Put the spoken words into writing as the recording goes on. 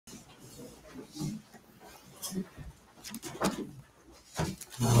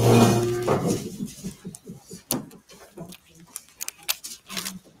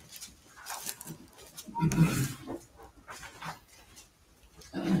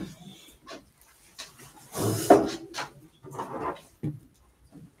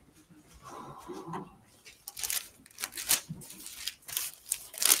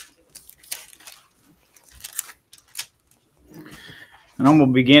And I'm going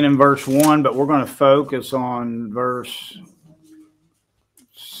to begin in verse 1, but we're going to focus on verse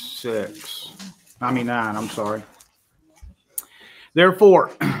 9, I'm sorry.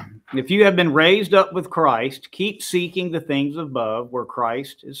 Therefore, if you have been raised up with Christ, keep seeking the things above where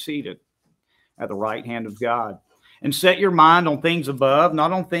Christ is seated at the right hand of God. And set your mind on things above,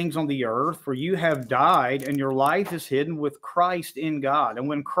 not on things on the earth, for you have died, and your life is hidden with Christ in God. And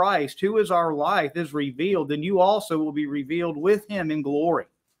when Christ, who is our life, is revealed, then you also will be revealed with him in glory.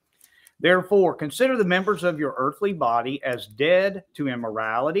 Therefore, consider the members of your earthly body as dead to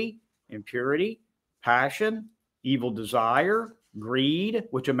immorality, impurity, passion, evil desire, greed,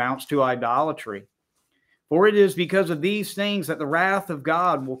 which amounts to idolatry. For it is because of these things that the wrath of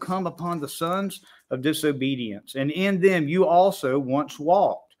God will come upon the sons of disobedience. And in them you also once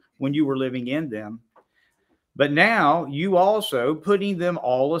walked when you were living in them. But now you also, putting them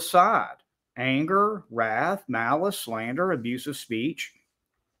all aside, anger, wrath, malice, slander, abusive speech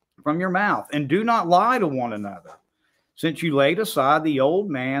from your mouth. And do not lie to one another, since you laid aside the old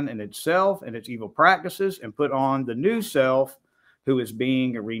man and itself and its evil practices, and put on the new self, who is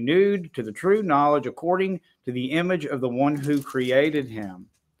being renewed to the true knowledge according to the image of the one who created him,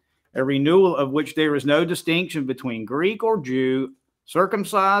 a renewal of which there is no distinction between Greek or Jew,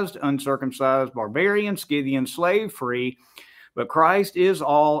 circumcised, uncircumcised, barbarian, Scythian, slave free, but Christ is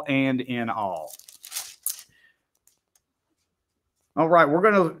all and in all. All right, we're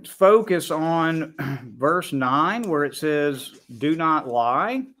going to focus on verse 9 where it says, do not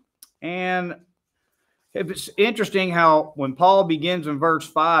lie. And it's interesting how when Paul begins in verse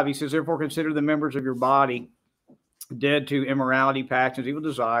 5, he says, therefore consider the members of your body dead to immorality, passions, evil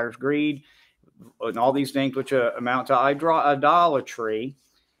desires, greed, and all these things which amount to idolatry.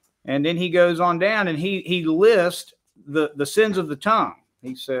 And then he goes on down and he lists the sins of the tongue.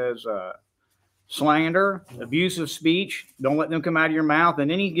 He says, slander, abusive speech, don't let them come out of your mouth.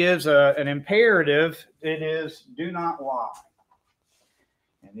 And then he gives an imperative. It is, do not lie.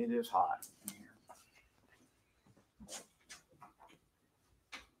 And it is hot.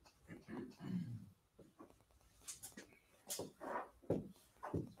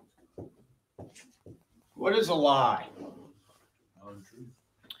 What is a lie?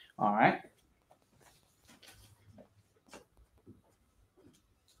 All right.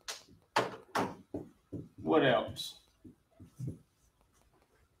 What else?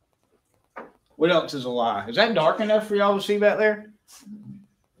 What else is a lie? Is that dark enough for y'all to see back there?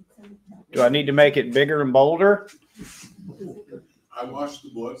 Do I need to make it bigger and bolder? I washed the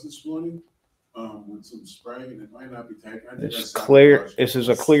books this morning with some spray, and it might not be taken. It's clear. This is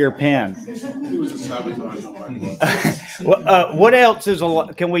a clear pen. It was a sabotage on my book. What else is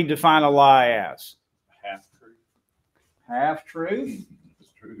a? Can we define a lie as? Half truth. Half truth.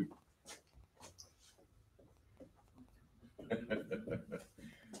 It's true.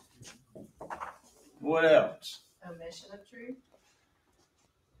 What else? Omission of truth.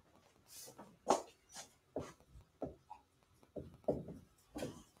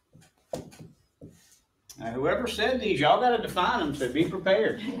 Now, whoever said these, y'all got to define them, so be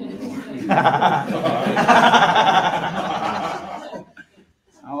prepared.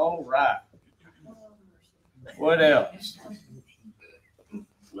 All right. What else?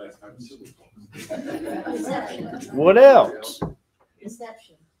 What else?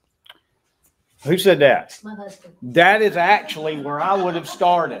 Deception. Who said that? My husband. That is actually where I would have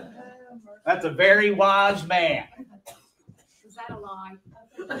started. That's a very wise man. Is that a lie?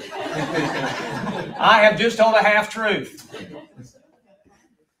 I have just told a half truth.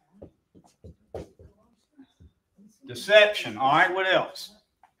 Deception. All right, what else?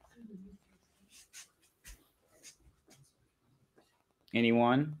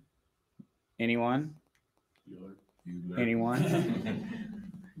 Anyone? Anyone? Anyone?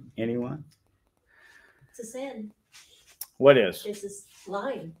 Anyone? It's a sin. What is? It's a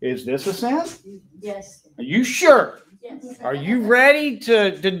lying. Is this a sin? Yes. Are you sure? Yes. Are you ready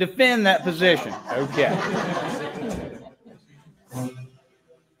to defend that position? Okay.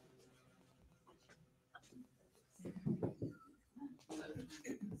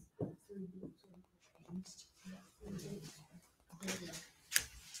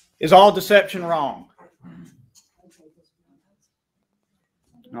 Is all deception wrong?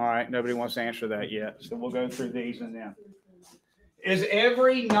 All right, nobody wants to answer that yet, so we'll go through these and then. Is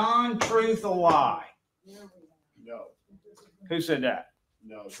every non-truth a lie? No, Who said that?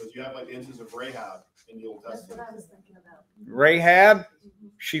 no, because you have like the instance of Rahab in the Old That's what Testament. I was thinking about. Rahab,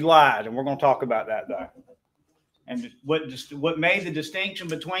 she lied, and we're going to talk about that though. And what made the distinction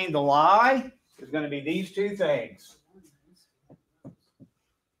between the lie is going to be these two things.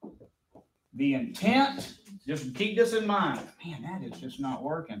 The intent, just keep this in mind. Man, that is just not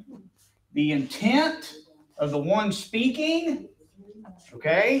working. The intent of the one speaking,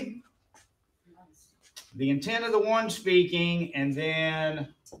 okay? The intent of the one speaking, and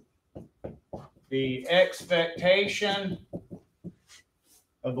then the expectation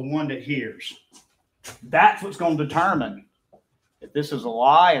of the one that hears. That's what's going to determine if this is a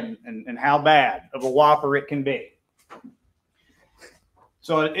lie and how bad of a whopper it can be.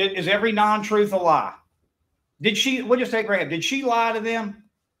 So is every non-truth a lie? We'll just take Rahab. Did she lie to them?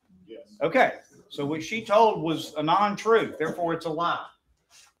 Yes. Okay. So what she told was a non-truth. Therefore, it's a lie.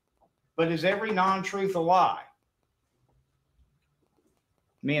 But is every non-truth a lie?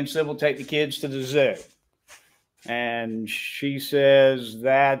 Me and Sybil take the kids to the zoo. And she says,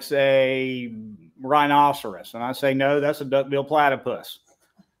 that's a rhinoceros. And I say, no, that's a duck-billed platypus.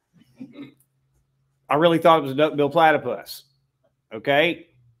 I really thought it was a duck-billed platypus. Okay?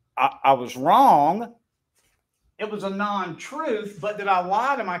 I was wrong. It was a non-truth, but did I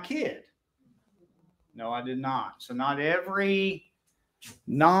lie to my kid? No, I did not. So not every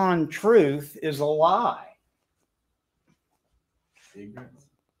non-truth is a lie. Ignorance.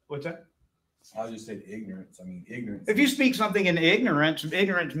 What's that? I just said ignorance. I mean, ignorance. If you speak something in ignorance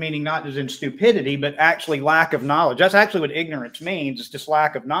meaning not as in stupidity, but actually lack of knowledge. That's actually what ignorance means. It's just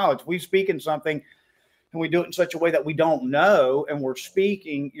lack of knowledge. We speak in something and we do it in such a way that we don't know, and we're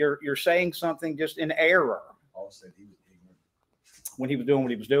speaking, you're saying something just in error. Paul said he was ignorant when he was doing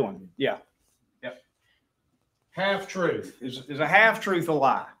what he was doing. Yeah. Yep. Half truth. Is a half truth a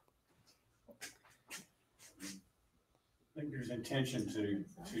lie? I think there's intention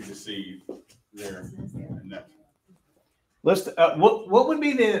to deceive there. And that, Let's. What would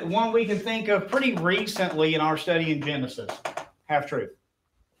be the one we can think of pretty recently in our study in Genesis? Half truth.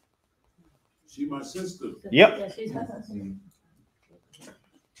 She my sister. Yep. Yeah, she's my sister.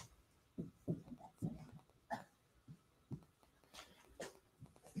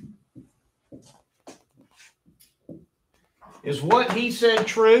 Is what he said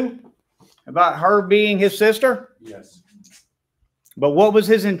true about her being his sister? yes, But what was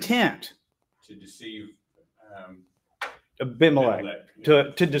his intent? to deceive Abimelech.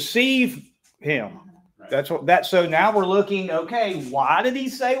 Abimelech. To deceive him. Right. That's what that. So now we're looking. Okay, why did he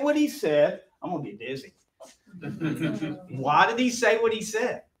say what he said? I'm gonna get dizzy. Why did he say what he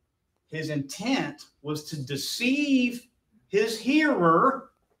said? His intent was to deceive his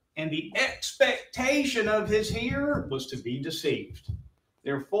hearer, and the expectation of his hearer was to be deceived.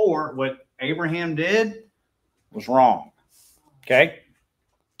 Therefore, what Abraham did was wrong. Okay?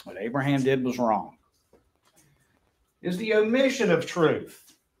 What Abraham did was wrong. Is the omission of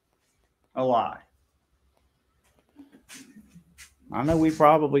truth a lie? I know we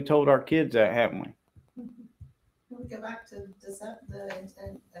probably told our kids that, haven't we? We go back to the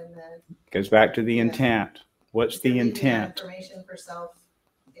intent and the. Goes back to the Yeah. intent. What's the leaving intent? Information for self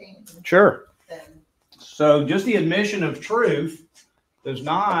gain. Sure. Then So just the admission of truth does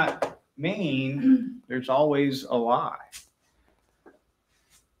not mean there's always a lie.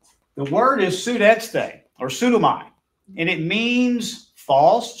 The word is pseudeste or pseudomai, and it means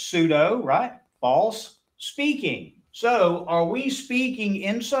false, pseudo, right? False speaking. So are we speaking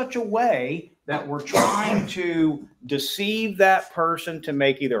in such a way that we're trying to deceive that person to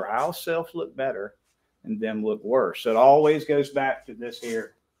make either ourselves look better and them look worse? So it always goes back to this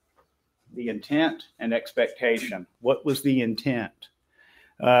here. The intent and expectation. What was the intent?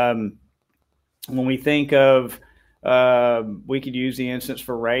 When we think of, we could use the instance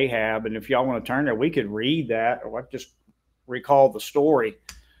for Rahab, and if y'all want to turn there, we could read that, or just recall the story.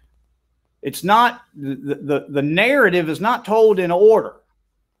 It's not, the narrative is not told in order.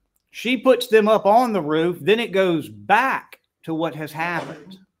 She puts them up on the roof, then it goes back to what has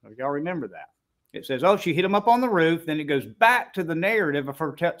happened. Y'all remember that? It says, oh, she hit them up on the roof. Then it goes back to the narrative of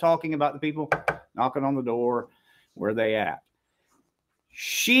her talking about the people knocking on the door. Where they at?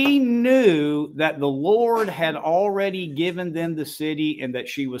 She knew that the Lord had already given them the city and that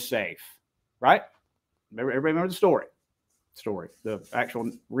she was safe. Right? Everybody remember the story? The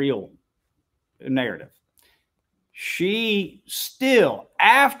actual real narrative. She still,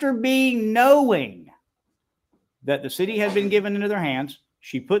 after knowing that the city had been given into their hands,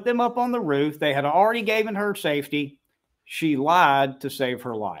 she put them up on the roof. They had already given her safety. She lied to save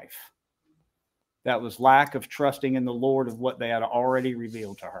her life. That was lack of trusting in the Lord of what they had already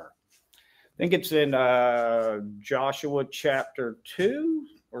revealed to her. I think it's in Joshua chapter 2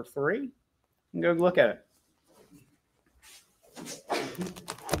 or 3. You can go look at it.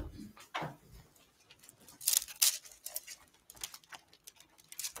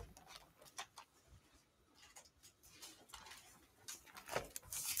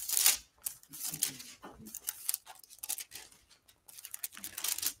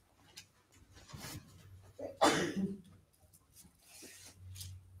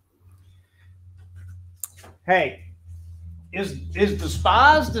 Hey, is the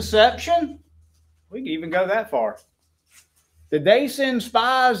spies deception? We can even go that far. Did they send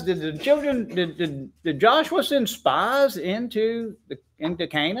spies? Did the children? Did Joshua send spies into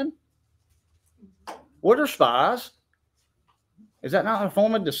Canaan? What are spies? Is that not a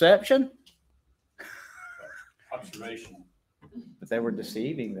form of deception? Observation. But they were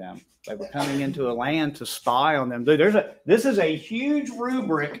deceiving them. They were coming into a land to spy on them. This is a huge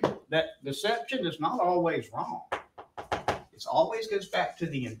rubric that deception is not always wrong. It always goes back to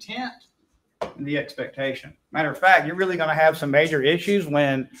the intent and the expectation. Matter of fact, you're really going to have some major issues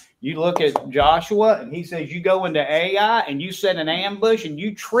when you look at Joshua and he says you go into Ai and you set an ambush and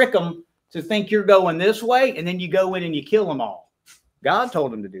you trick them to think you're going this way, and then you go in and you kill them all. God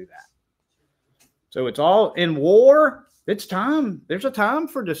told him to do that. So it's all in war. It's time. There's a time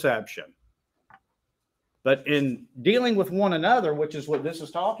for deception. But in dealing with one another, which is what this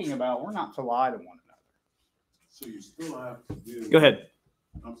is talking about, we're not to lie to one another. So you still have to deal. Go ahead.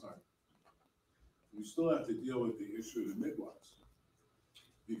 I'm sorry. You still have to deal with the issue of the midwives.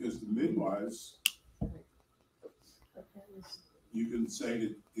 Because the midwives, you can say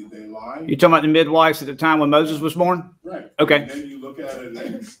that did they lie? You talking about the midwives at the time when Moses was born? Right. Okay. And then you look at it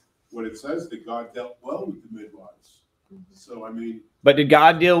and what it says that God dealt well with the midwives. So I mean, but did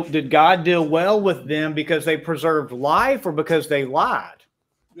God deal well with them because they preserved life or because they lied?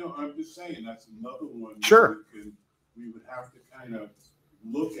 no, I'm just saying that's another one. Sure. We would have to kind of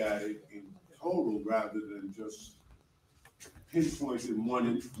look at it in total rather than just pinpoint in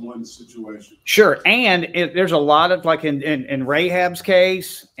one situation. Sure. And there's a lot of, like in Rahab's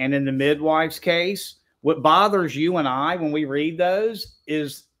case and in the midwife's case, what bothers you and I when we read those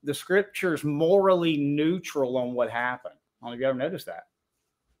is the scripture's morally neutral on what happened. I don't know if you ever noticed that.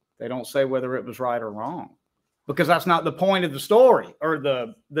 They don't say whether it was right or wrong, because that's not the point of the story or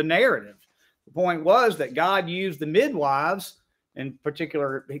the narrative. The point was that God used the midwives, in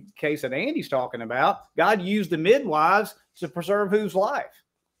particular case that Andy's talking about, God used the midwives to preserve whose life?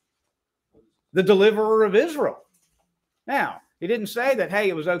 The deliverer of Israel. Now, he didn't say that, hey,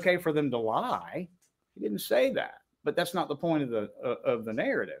 it was okay for them to lie. He didn't say that. But that's not the point of the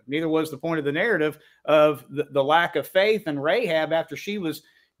narrative. Neither was the point of the narrative of the lack of faith in Rahab after she was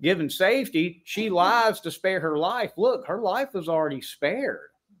given safety. She lies to spare her life. Look, her life was already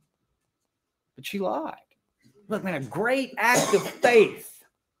spared, but she lied. Look, man, a great act of faith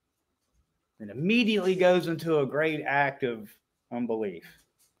and immediately goes into a great act of unbelief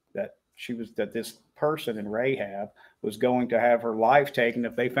that this person in Rahab was going to have her life taken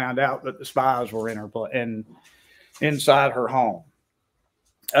if they found out that the spies were inside her home.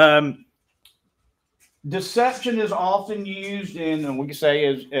 Deception is often used and we can say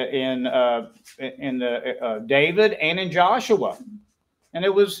is in David and in Joshua, and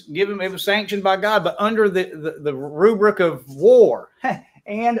it was sanctioned by God, but under the rubric of war,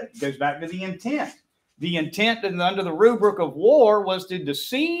 and it goes back to the intent. The intent and under the rubric of war was to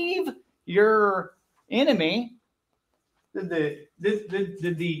deceive your enemy. Did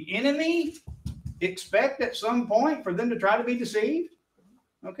the enemy expect at some point for them to try to be deceived?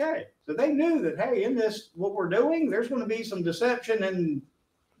 Okay, so they knew that, hey, in this, what we're doing, there's going to be some deception and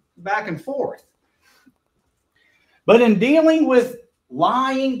back and forth. But in dealing with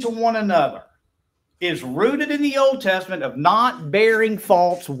lying to one another is rooted in the Old Testament of not bearing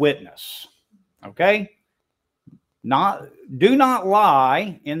false witness. Okay? Do not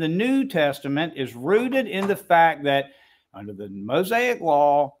lie in the New Testament is rooted in the fact that under the Mosaic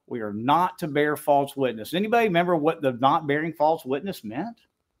law, we are not to bear false witness. Anybody remember what the not bearing false witness meant?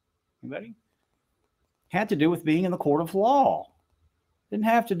 Anybody? Had to do with being in the court of law. Didn't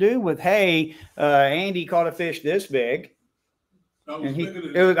have to do with, hey, Andy caught a fish this big.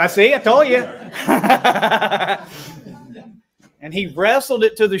 And I see, I told you. And he wrestled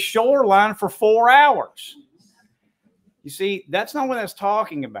it to the shoreline for 4 hours. You see, that's not what that's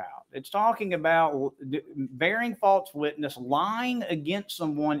talking about. It's talking about bearing false witness, lying against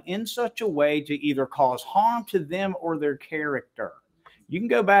someone in such a way to either cause harm to them or their character. You can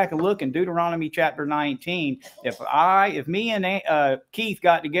go back and look in Deuteronomy chapter 19. If me and Keith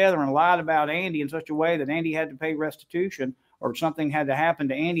got together and lied about Andy in such a way that Andy had to pay restitution or something had to happen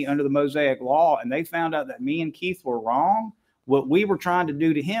to Andy under the Mosaic law, and they found out that me and Keith were wrong, what we were trying to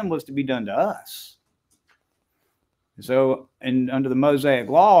do to him was to be done to us. So, and under the Mosaic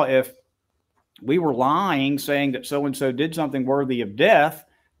law, if we were lying, saying that so-and-so did something worthy of death,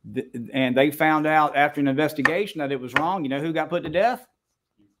 and they found out after an investigation that it was wrong, you know who got put to death?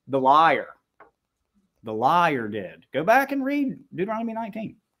 The liar. The liar did. Go back and read Deuteronomy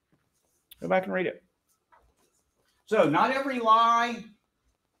 19. Go back and read it. So not every lie,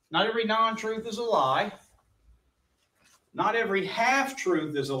 not every non-truth is a lie. Not every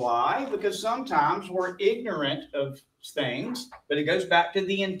half-truth is a lie, because sometimes we're ignorant of things, but it goes back to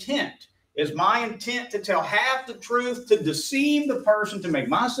the intent. Is my intent to tell half the truth, to deceive the person, to make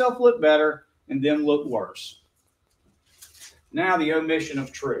myself look better and them look worse? Now, the omission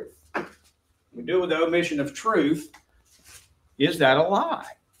of truth. We do with the omission of truth. Is that a lie?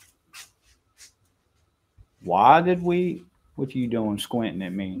 Why did we? What are you doing squinting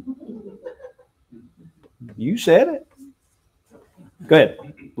at me? You said it. Go ahead.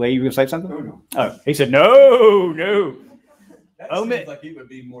 Lee, you going to say something? Oh, he said, no. That Omit. seems like he would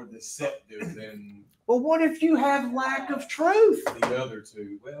be more deceptive than Well, what if you have lack of truth? the other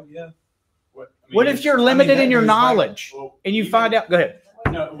two. Well, yeah. What if you're limited in your that goes back- knowledge Well, and you find out? Go ahead.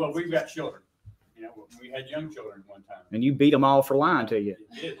 No, well, we've got children. You know, we had young children one time. And you beat them all for lying to you.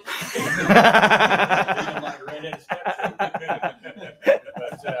 It did. Beat 'em like a redheaded stepchild.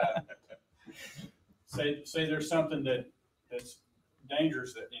 But say there's something that's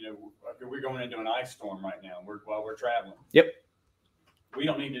dangerous that, you know, we're going into an ice storm right now while we're traveling. Yep. We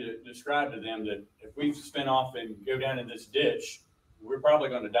don't need to describe to them that if we spin off and go down in this ditch, we're probably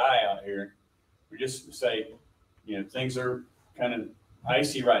going to die out here. We just say, you know, things are kind of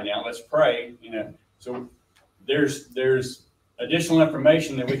icy right now. Let's pray, you know. So there's additional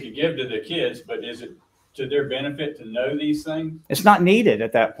information that we could give to the kids, but is it to their benefit to know these things? It's not needed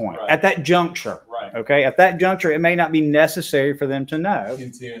at that point, Right. at that juncture. Right. Okay. At that juncture, it may not be necessary for them to know,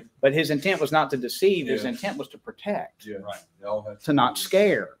 Intent. but his intent was not to deceive. His Yeah. intent was to protect, Yeah. Right. They all have to not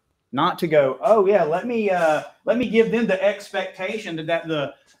scare, not to go, oh yeah, let me give them the expectation that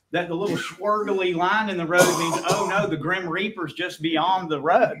the little swirly line in the road means, oh no, the Grim Reaper's just beyond the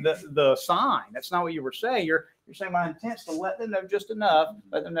road, the sign. That's not what you were saying. You're saying my intent's to let them know just enough,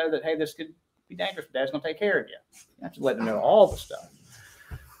 let them know that, hey, this could be dangerous, but Dad's gonna take care of you. You have to let them know all the stuff.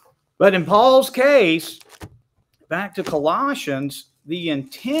 But in Paul's case, back to Colossians, the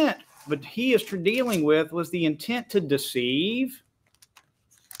intent, but he is dealing with, was the intent to deceive.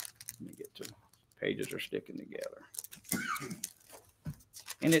 Let me get to, pages are sticking together.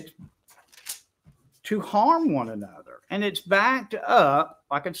 And it's to harm one another. And it's backed up,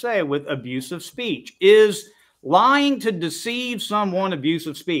 like I say, with abusive speech. Is lying to deceive someone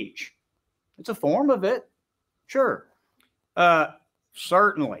abusive speech? It's a form of it. Sure.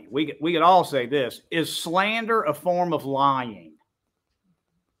 Certainly. We could all say this. Is slander a form of lying?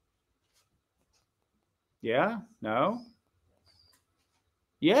 Yeah? No?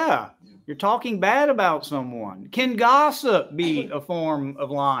 Yeah. You're talking bad about someone. Can gossip be a form of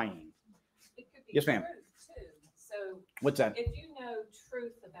lying? It could be Yes, ma'am. truth too. So What's that? if you know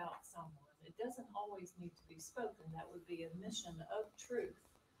truth about someone, it doesn't always need to be spoken. That would be a mission of truth,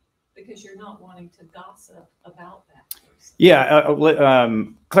 because you're not wanting to gossip about that person. Yeah.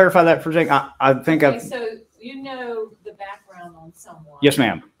 Clarify that for a second. I think Okay, I've. so you know the background on someone. Yes,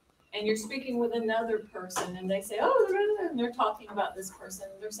 ma'am. And you're speaking with another person and they say, oh, and they're talking about this person.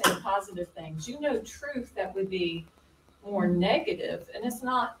 They're saying positive things. You know truth that would be more negative, and it's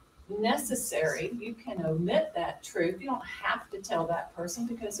not necessary. You can omit that truth. You don't have to tell that person,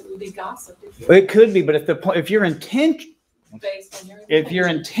 because it would be gossip. It could be, but if your intention, Based on your if your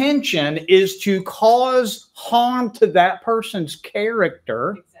intention is to cause harm to that person's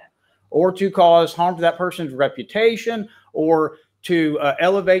character, Exactly. or to cause harm to that person's reputation, or to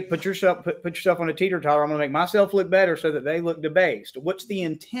elevate, put yourself on a teeter-totter, I'm going to make myself look better so that they look debased. What's the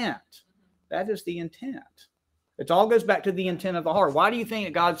intent? That is the intent. It all goes back to the intent of the heart. Why do you think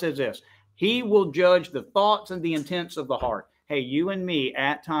that God says this? He will judge the thoughts and the intents of the heart. Hey, you and me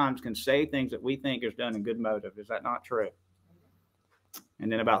at times can say things that we think is done in good motive. Is that not true?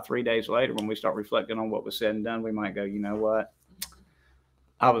 And then about 3 days later, when we start reflecting on what was said and done, we might go, you know what?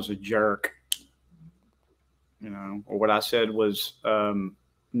 I was a jerk. You know, or what I said was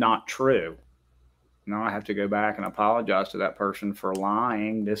not true. Now I have to go back and apologize to that person for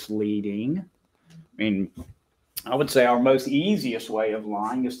lying, misleading. I mean, I would say our most easiest way of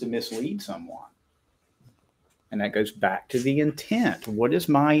lying is to mislead someone. And that goes back to the intent. What is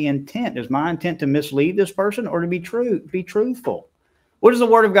my intent? Is my intent to mislead this person or to be truthful? What does the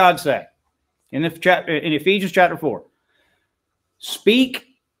Word of God say? In Ephesians chapter 4. Speak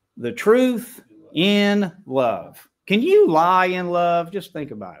the truth in love. Can you lie in love? Just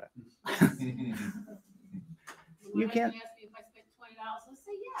think about it. You can't. Ask me if I spent $20. I'll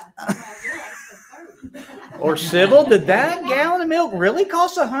say, yeah. Or Sybil, did that gallon of milk really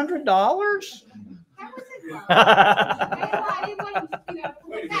cost $100? How was it? I didn't want to,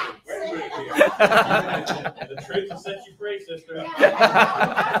 Wait a facts. minute. The truth will set you free, sister.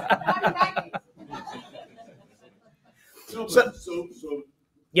 So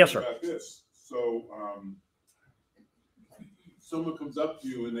Yes, sir. about this. So someone comes up to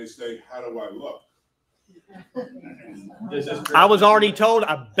you and they say, "How do I look?" This is I was already told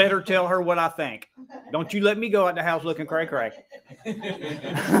I better tell her what I think. Don't you let me go out the house looking cray-cray. At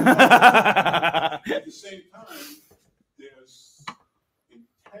the same time, there's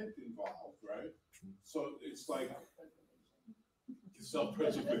intent involved, right? So it's like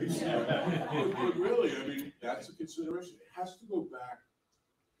self-preservation. But really, I mean, that's a consideration. It has to go back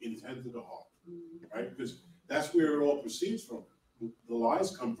intent to the heart, right? Because that's where it all proceeds from. The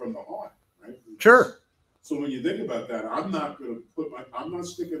lies come from the heart, right? Sure. So when you think about that, I'm not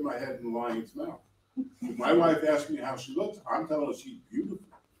sticking my head in the lion's mouth. If my wife asks me how she looks, I'm telling her she's beautiful,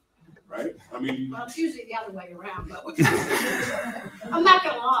 right? I mean, Well, it's usually the other way around, but I'm not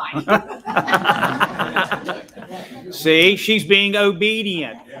gonna lie. See, she's being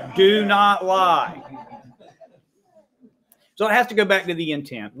obedient. Do not lie. So it has to go back to the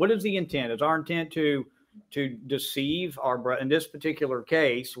intent. What is the intent? Is our intent to deceive our brother? In this particular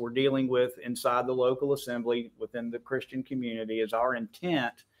case, we're dealing with inside the local assembly within the Christian community. Is our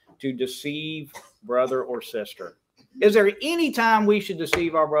intent to deceive brother or sister? Is there any time we should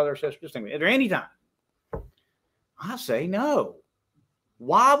deceive our brother or sister? Just think, is there any time? I say no.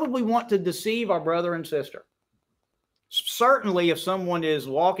 Why would we want to deceive our brother and sister? Certainly, if someone is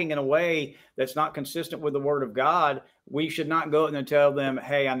walking in a way that's not consistent with the Word of God, we should not go and tell them,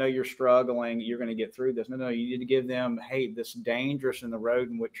 "Hey, I know you're struggling. You're going to get through this." No, you need to give them, "Hey, this is dangerous in the road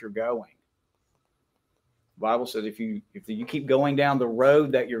in which you're going." The Bible says if you keep going down the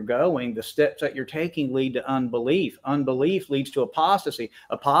road that you're going, the steps that you're taking lead to unbelief. Unbelief leads to apostasy.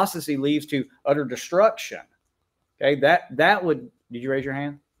 Apostasy leads to utter destruction. Okay, that would. Did you raise your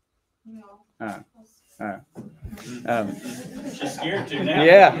hand? No. She's scared to now.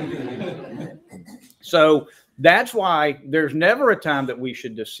 Yeah. So that's why there's never a time that we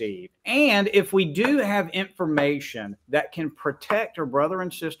should deceive. And if we do have information that can protect our brother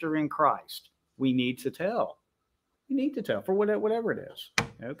and sister in Christ, we need to tell. We need to tell for whatever it is.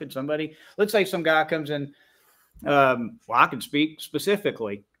 Could somebody, let's say some guy comes in, I can speak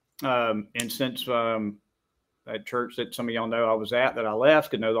specifically, and since at church that some of y'all know I was at that I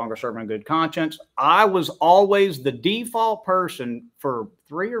left, could no longer serve in good conscience. I was always the default person for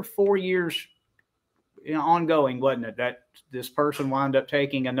 3 or 4 years ongoing, wasn't it? That this person wound up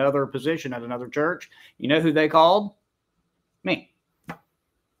taking another position at another church. You know who they called? Me.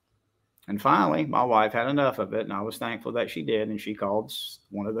 And finally, my wife had enough of it, and I was thankful that she did. And she called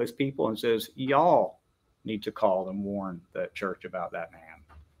one of those people and says, "Y'all need to call and warn the church about that man.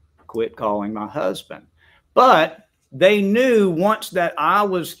 Quit calling my husband." But they knew once that I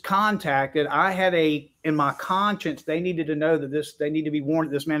was contacted, I had in my conscience, they needed to know that they need to be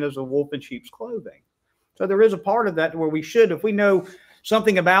warned this man is a wolf in sheep's clothing. So there is a part of that where we should, if we know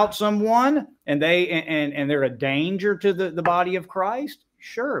something about someone and they're a danger to the body of Christ,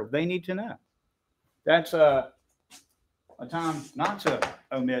 sure, they need to know. That's a time not to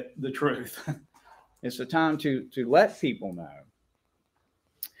omit the truth. It's a time to let people know.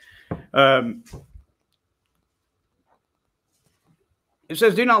 It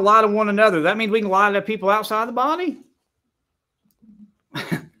says, "Do not lie to one another." That means we can lie to people outside the body?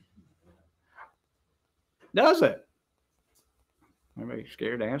 Does it? Anybody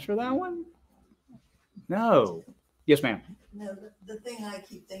scared to answer that one? No. Yes, ma'am. No, the thing I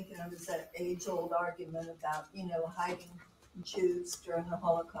keep thinking of is that age-old argument about, hiding Jews during the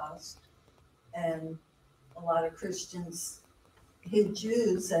Holocaust. And a lot of Christians hid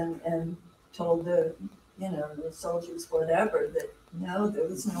Jews and told the soldiers, whatever, that no, there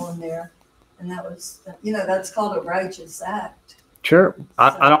was no one there. And that was, that's called a righteous act. Sure.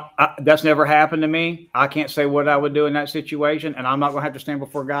 That's never happened to me. I can't say what I would do in that situation, and I'm not going to have to stand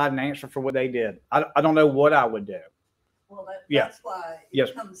before God and answer for what they did. I don't know what I would do. Well, Yeah. That's why Yes.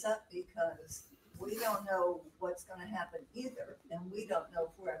 it comes up, because we don't know what's going to happen either. And we don't know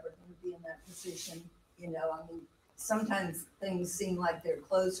if we're ever going to be in that position. Sometimes things seem like they're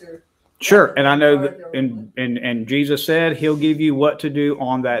closer Sure. And I know that, and Jesus said he'll give you what to do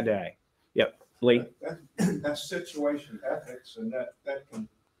on that day. Yep. Lee. That's situation ethics, and that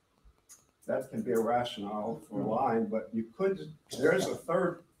can be a rationale for lying, but there's a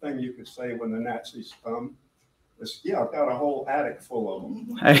third thing you could say when the Nazis come. Is, yeah, I've got a whole attic full of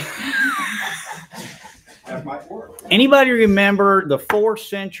them. That might work. Anybody remember the 4th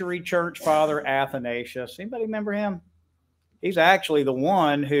century church father Athanasius? Anybody remember him? He's actually the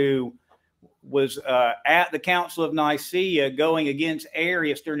one who was at the Council of Nicaea going against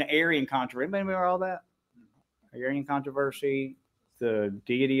Arius during the Arian controversy. Anybody remember all that? Arian controversy, the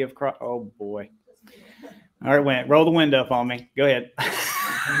deity of Christ. Oh, boy. All right, roll the wind up on me. Go ahead.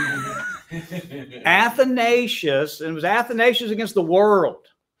 Athanasius, and it was Athanasius against the world,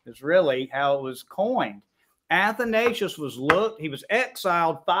 is really how it was coined. Athanasius he was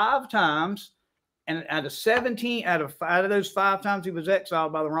exiled 5 times. And out of those 5 times he was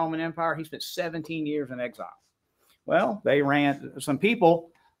exiled by the Roman Empire, he spent 17 years in exile. Well, some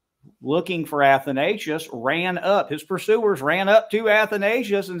people looking for Athanasius his pursuers ran up to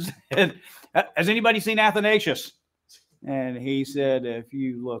Athanasius and said, has anybody seen Athanasius? And he said, if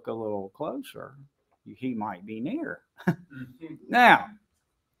you look a little closer, he might be near. Now,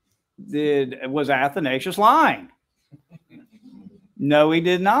 was Athanasius lying? No, he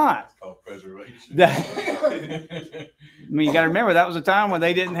did not. Oh, preservation. I mean, you got to remember, that was a time when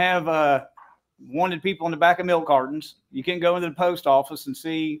they didn't have wanted people in the back of milk cartons. You can go into the post office and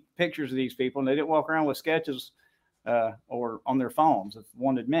see pictures of these people, and they didn't walk around with sketches or on their phones of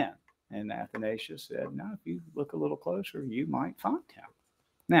wanted men. And Athanasius said, no, if you look a little closer, you might find him.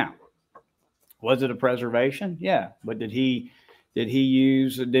 Now, was it a preservation? Yeah. But did he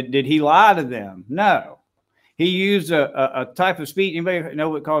lie to them? No. He used a type of speech. Anybody know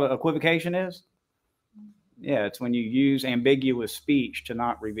what called equivocation is? Yeah, it's when you use ambiguous speech to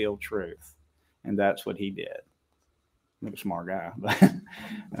not reveal truth. And that's what he did. He's a smart guy.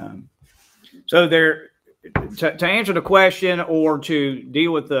 So to answer the question or to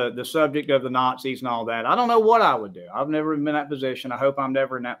deal with the subject of the Nazis and all that, I don't know what I would do. I've never been in that position. I hope I'm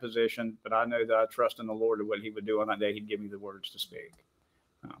never in that position, but I know that I trust in the Lord and what he would do on that day. He'd give me the words to speak.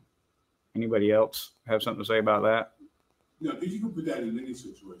 Anybody else have something to say about that? No, because you can put that in any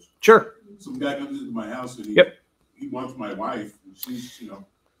situation. Sure. Some guy comes into my house and he wants my wife. And she's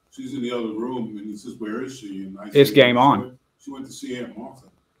in the other room, and he says, "Where is she?" And I say, it's game on. She went to see Aunt Martha.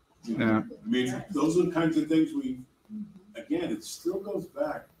 I mean, those are the kinds of things it still goes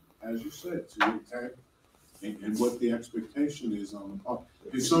back, as you said, to intent and what the expectation is on the part.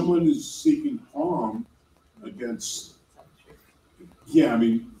 If someone is seeking harm against,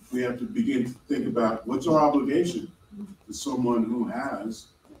 we have to begin to think about what's our obligation to someone who has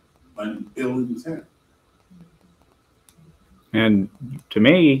an ill intent. And to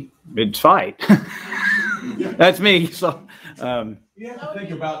me, it's fight. That's me. So you have to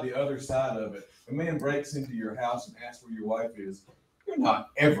think about the other side of it. A man breaks into your house and asks where your wife is. You're not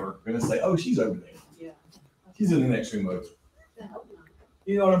ever going to say, "Oh, she's over there. Yeah, she's in the next room over."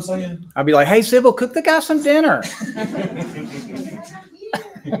 You know what I'm saying? I'd be like, "Hey, Sybil, cook the guy some dinner." I don't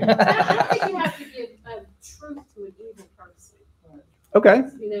think you have to give truth to an evil person. Okay.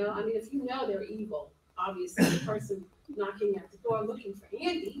 If you know they're evil, obviously the person knocking at the door looking for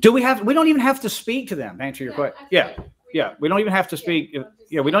Andy. We don't even have to speak to them. Answer your question. Yeah. We don't even have to speak.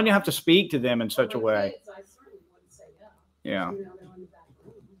 We don't even have to speak to them in such a way. I certainly wouldn't say no. Yeah. They're in the back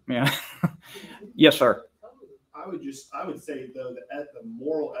room. Yeah. Yes, sir. I would say though that the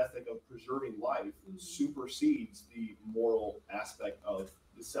moral ethic of preserving life supersedes the moral aspect of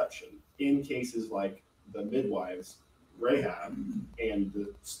deception in cases like the midwives, Rahab, and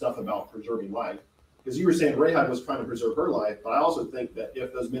the stuff about preserving life. Because you were saying Rahab was trying to preserve her life, but I also think that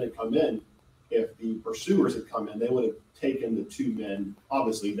if those men had come in, if the pursuers had come in, they would have taken the 2 men,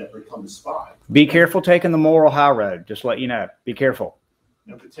 obviously, that would come to spy. Be careful taking the moral high road. Just let you know. Be careful.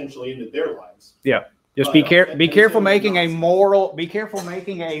 And potentially into their lives. Yeah. Just be careful making a moral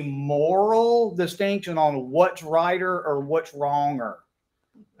distinction on what's righter or what's wronger.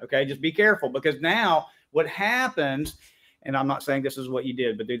 Okay, just be careful, because now what happens, and I'm not saying this is what you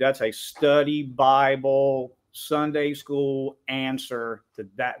did, but dude, that's a study Bible Sunday school answer to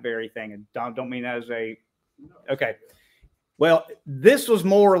that very thing. And don't mean that as okay. Well, this was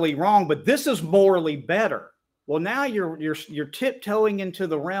morally wrong, but this is morally better. Well, now you're tiptoeing into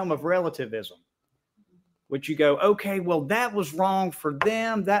the realm of relativism, which you go, okay, well, that was wrong for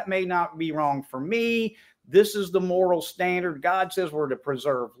them. That may not be wrong for me. This is the moral standard. God says we're to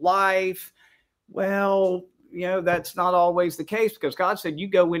preserve life. Well, that's not always the case, because God said you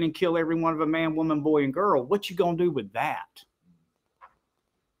go in and kill every one of a man, woman, boy, and girl. What you going to do with that?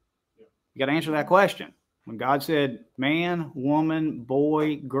 got to answer that question. When God said man, woman,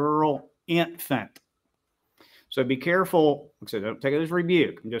 boy, girl, infant. So be careful. Like I said, don't take it as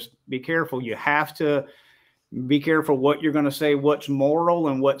rebuke. Just be careful. You have to be careful what you're going to say, what's moral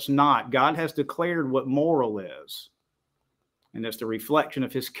and what's not. God has declared what moral is. And it's the reflection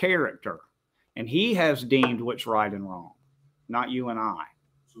of his character. And he has deemed what's right and wrong, not you and I.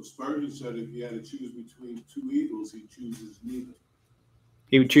 So Spurgeon said if he had to choose between two evils, he chooses neither.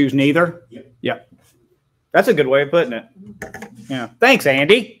 He would choose neither? Yep. That's a good way of putting it. Yeah. Thanks,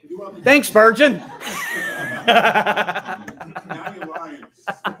 Andy. Thanks, Spurgeon. Now you're lying.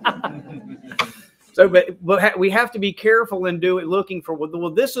 So, but we have to be careful and do it looking for,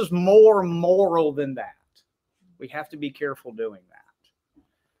 well, this is more moral than that. We have to be careful doing that.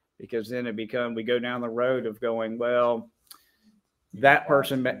 Because then we go down the road of going, well, that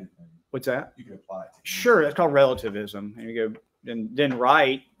person, what's that? You can apply it. Sure, that's called relativism. And you go, then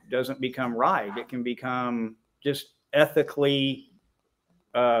right doesn't become right. It can become just ethically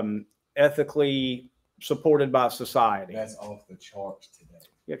supported by society. That's off the charts today.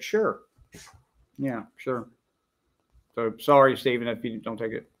 Yeah, sure. Yeah, sure. So sorry, Stephen, if you don't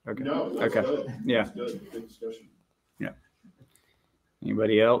take it. Okay. No, that's okay. good. Yeah. That's good. Good discussion. Yeah.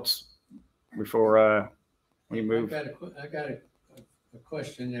 Anybody else before we move? I got a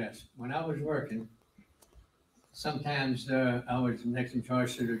question. Yes, when I was working, sometimes I was next in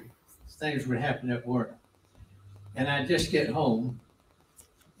charge, so things would happen at work, and I just get home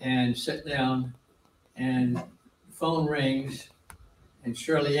and sit down, and the phone rings, and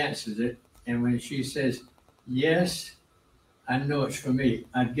Shirley answers it, and when she says yes, I know it's for me.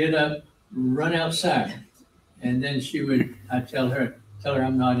 I'd get up, run outside, and then I'd tell her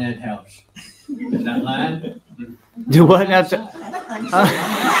I'm not in that house. Is that lying? Do what? Not in the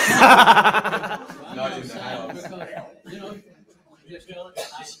house. Because, just tell her,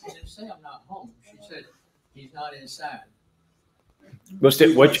 I didn't say I'm not home. She said he's not inside. What's your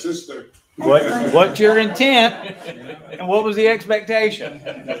intent, and what was the expectation?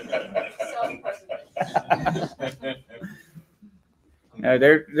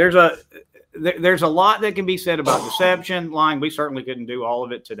 There's a lot that can be said about deception, lying. We certainly couldn't do all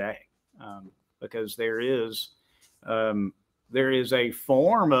of it today, because there is a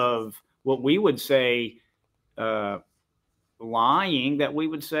form of what we would say lying that we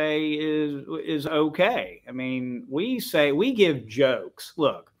would say is okay. I mean, we give jokes.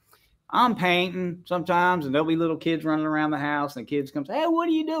 Look, I'm painting sometimes, and there'll be little kids running around the house, and the kids come say, "Hey, what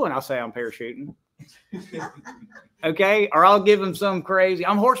are you doing?" I'll say, "I'm parachuting." Okay, or I'll give them some crazy,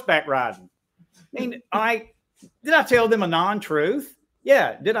 "I'm horseback riding." I mean, did I tell them a non-truth?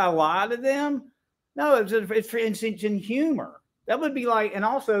 Yeah. Did I lie to them? No, it's in humor. That would be like, and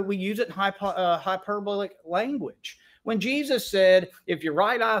also we use it in hyperbolic language. When Jesus said, if your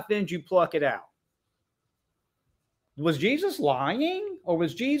right eye offends you, pluck it out. Was Jesus lying, or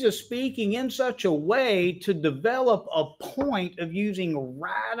was Jesus speaking in such a way to develop a point of using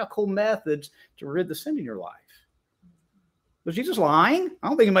radical methods to rid the sin in your life? Was Jesus lying? I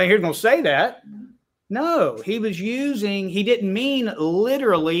don't think anybody here is going to say that. No, he didn't mean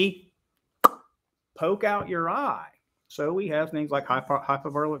literally poke out your eye. So we have things like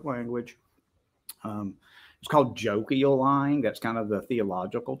hyperbolic language. It's called jovial lying. That's kind of the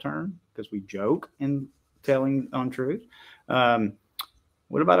theological term, because we joke in telling untruth.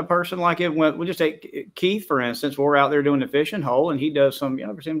 What about a person like it? We'll just take Keith, for instance. We're out there doing the fishing hole, and he does some, you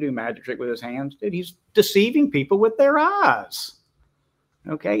ever see him do a magic trick with his hands? Dude, he's deceiving people with their eyes.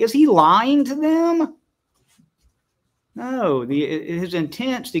 Okay, is he lying to them? No, his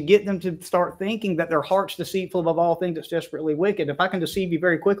intent's to get them to start thinking that their heart's deceitful above all things, that's desperately wicked. If I can deceive you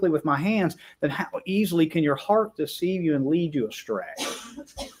very quickly with my hands, then how easily can your heart deceive you and lead you astray?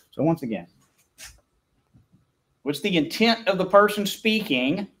 So once again, what's the intent of the person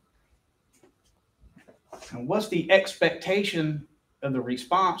speaking? And what's the expectation of the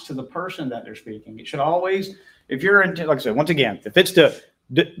response to the person that they're speaking? It should always, if you're intent, like I said, once again, if it's to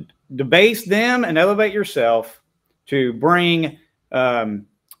debase them and elevate yourself, to bring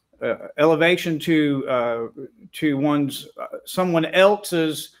elevation to someone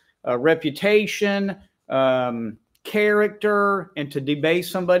else's reputation, character, and to debase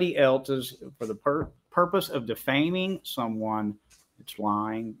somebody else's for the purpose of defaming someone, it's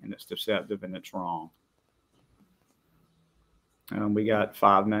lying and it's deceptive and it's wrong. We got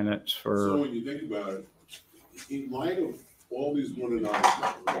 5 minutes for. So when you think about it, in light of all these one another,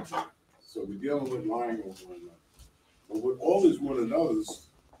 so we're dealing with lying over one another. But with all these one another's,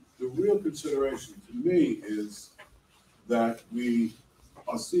 the real consideration to me is that we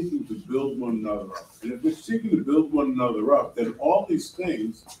are seeking to build one another up. And if we're seeking to build one another up, then all these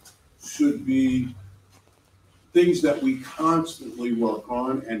things should be things that we constantly work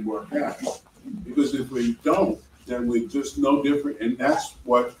on and work at. Because if we don't, then we're just no different. And that's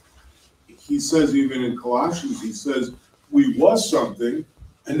what he says even in Colossians. He says, we was something,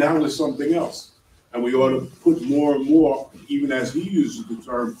 and now we're something else. And we ought to put more and more, even as he uses the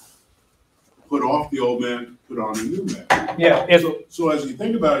term, put off the old man, put on a new man. Yeah. So as you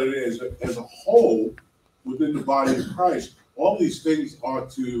think about it as a whole, within the body of Christ, all these things are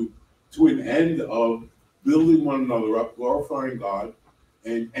to an end of building one another up, glorifying God,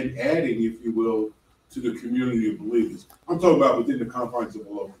 and adding, if you will, to the community of believers. I'm talking about within the confines of a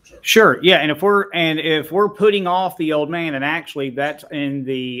local church. Sure. Yeah. And if we're putting off the old man, and actually that's in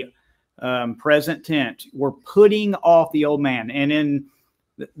the present tense, we're putting off the old man. And in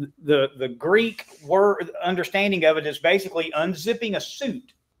the Greek word understanding of it is basically unzipping a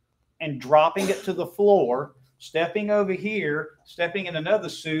suit and dropping it to the floor, stepping over here, stepping in another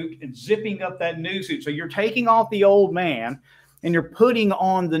suit, and zipping up that new suit. So you're taking off the old man and you're putting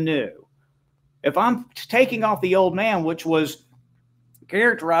on the new. If I'm taking off the old man, which was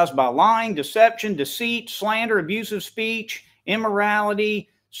characterized by lying, deception, deceit, slander, abusive speech, immorality,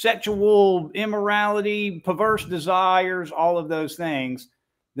 sexual immorality, perverse desires, all of those things,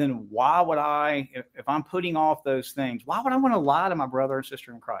 then why would I, if I'm putting off those things, why would I want to lie to my brother and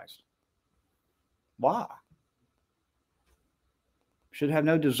sister in Christ? Why? Should have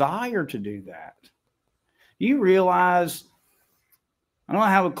no desire to do that. You realize, I don't know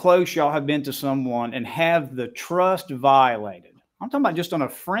how close y'all have been to someone and have the trust violated. I'm talking about just on a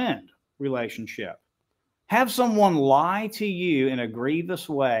friend relationship. Have someone lie to you in a grievous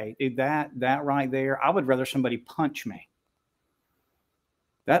way. Dude, that right there, I would rather somebody punch me.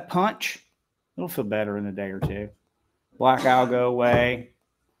 That punch, it'll feel better in a day or two. Black eye will go away.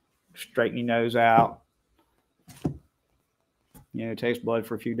 Straighten your nose out. You know, taste blood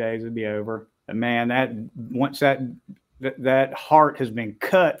for a few days, it'll be over. But man, once that heart has been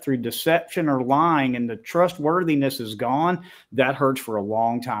cut through deception or lying and the trustworthiness is gone, that hurts for a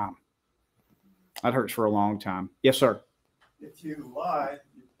long time. That hurts for a long time. Yes, sir. If you lie,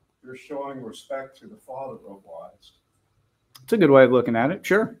 you're showing respect to the father of lies. It's a good way of looking at it.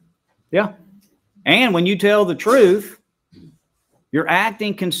 Sure. Yeah. And when you tell the truth, you're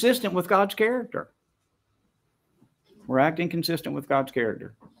acting consistent with God's character. We're acting consistent with God's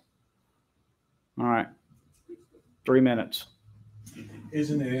character. All right. 3 minutes.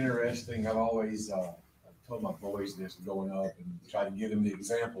 Isn't it interesting? I've always told my boys this growing up and try to give them the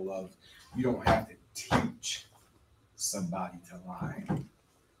example of you don't have to teach somebody to lie.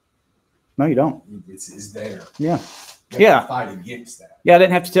 No, you don't. It's there. Yeah. You have to fight against that. Yeah, I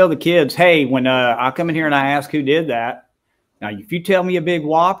didn't have to tell the kids, hey, when I come in here and I ask who did that, now if you tell me a big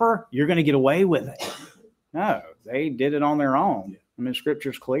whopper, you're going to get away with it. No, they did it on their own. I mean,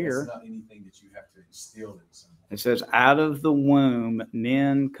 Scripture's clear. It's not anything that you have to instill in someone. It says, out of the womb,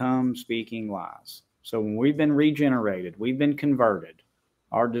 men come speaking lies. So when we've been regenerated, we've been converted,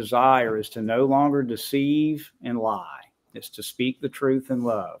 our desire is to no longer deceive and lie. It's to speak the truth in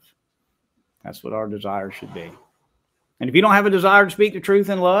love. That's what our desire should be. And if you don't have a desire to speak the truth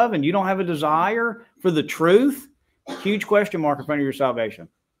in love and you don't have a desire for the truth, huge question mark in front of your salvation.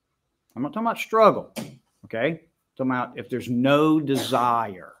 I'm not talking about struggle, okay? I'm talking about if there's no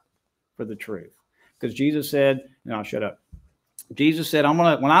desire for the truth. Because Jesus said, no, shut up. Jesus said,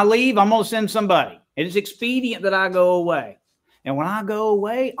 when I leave, I'm going to send somebody. It is expedient that I go away. And when I go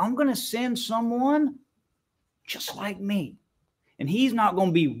away, I'm going to send someone just like me. And he's not going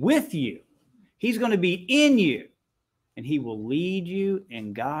to be with you. He's going to be in you. And he will lead you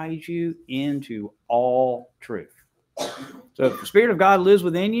and guide you into all truth. So if the Spirit of God lives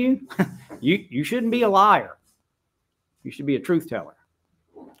within you, you shouldn't be a liar. You should be a truth teller.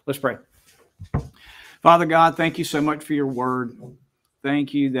 Let's pray. Father God, thank you so much for your word.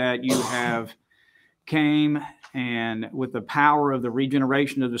 Thank you that you have came and with the power of the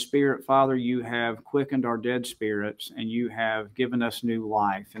regeneration of the Spirit, Father, you have quickened our dead spirits and you have given us new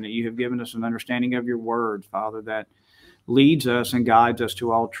life and that you have given us an understanding of your word, Father, that leads us and guides us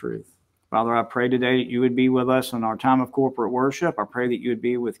to all truth. Father, I pray today that you would be with us in our time of corporate worship. I pray that you would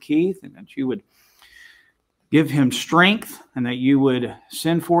be with Keith and that you would give him strength and that you would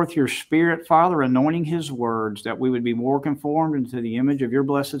send forth your Spirit, Father, anointing his words, that we would be more conformed into the image of your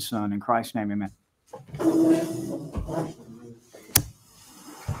blessed Son. In Christ's name, amen.